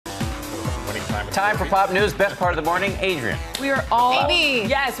Time for pop news. Best part of the morning, Adrienne. We are all... Amy.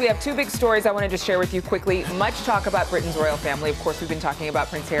 Yes, we have two big stories I wanted to share with you quickly. Much talk about Britain's royal family. Of course, we've been talking about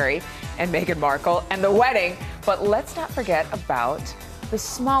Prince Harry and Meghan Markle and the wedding. But let's not forget about the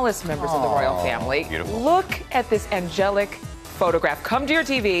smallest members of the royal family. Beautiful. Look at this angelic photograph. Come to your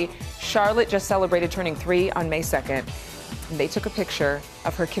TV. Charlotte just celebrated turning 3 on May 2nd. And they took a picture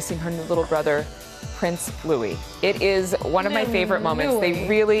of her kissing her new little brother, Prince Louis. It is one of my favorite moments. They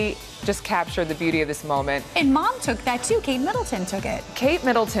really just captured the beauty of this moment. And Mom took that too. Kate Middleton took it. Kate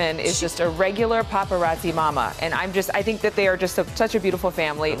Middleton is just a regular paparazzi mama, and I think that they are just such a beautiful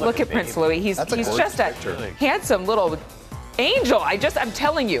family. Look at Prince Louis. He's just a handsome little angel. I'm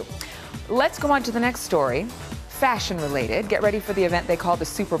telling you. Let's go on to the next story. Fashion related. Get ready for the event they call the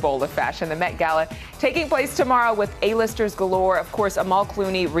Super Bowl of fashion, the Met Gala, taking place tomorrow with A-listers galore. Of course, Amal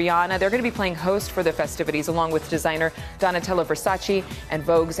Clooney, Rihanna. They're going to be playing host for the festivities, along with designer Donatella Versace and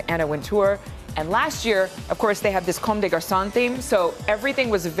Vogue's Anna Wintour. And last year, of course, they had this Comme des Garçons theme, so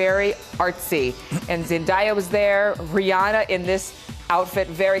everything was very artsy. And Zendaya was there, Rihanna in this outfit,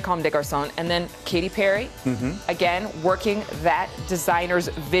 very Comme des Garçons. And then Katy Perry, again, working that designer's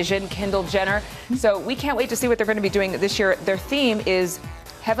vision, Kendall Jenner. So we can't wait to see what they're going to be doing this year. Their theme is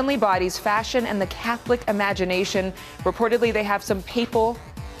Heavenly Bodies, Fashion, and the Catholic Imagination. Reportedly, they have some papal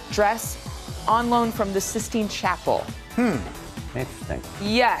dress on loan from the Sistine Chapel. Interesting.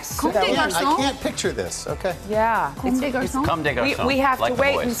 Yes. Comme des I Garçons? can't picture this. Okay. Yeah. Comme des Garçons? Comme des Garçons. We have like to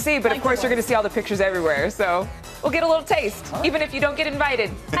wait and see, but of course the you're going to see all the pictures everywhere, so we'll get a little taste, even if you don't get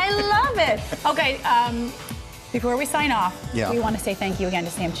invited. I love it. Okay, before we sign off, we want to say thank you again to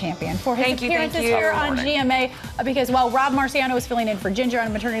Sam Champion for his appearances here on GMA. Because while Rob Marciano is filling in for Ginger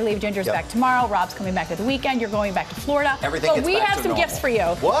on maternity leave, Ginger's back tomorrow. Rob's coming back at the weekend. You're going back to Florida. Everything but gets we back have to some normal. gifts for you.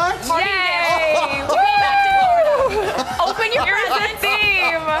 What? Yay! We'll be back to Florida. Open your Here's the presents.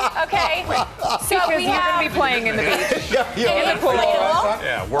 theme. Okay. So Because we you're have going to be playing in the beach. an pool. inflatable.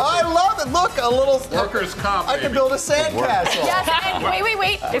 Yeah, I love it. Look, a little workers' comp. I can build a sandcastle. Yes, and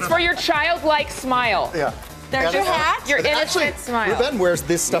wait. It's for your childlike smile. Yeah. There's your hat. Your Actually, innocent smile. Ben wears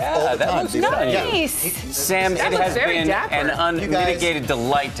this stuff all the that time. looks These are- Nice. Sam, That it looks has very been dapper. an unmitigated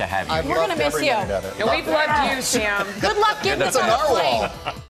delight to have you. I've We're loved gonna miss every you. minute of it. And we've loved you, Sam. Good luck getting It's this a on a plane. narwhal.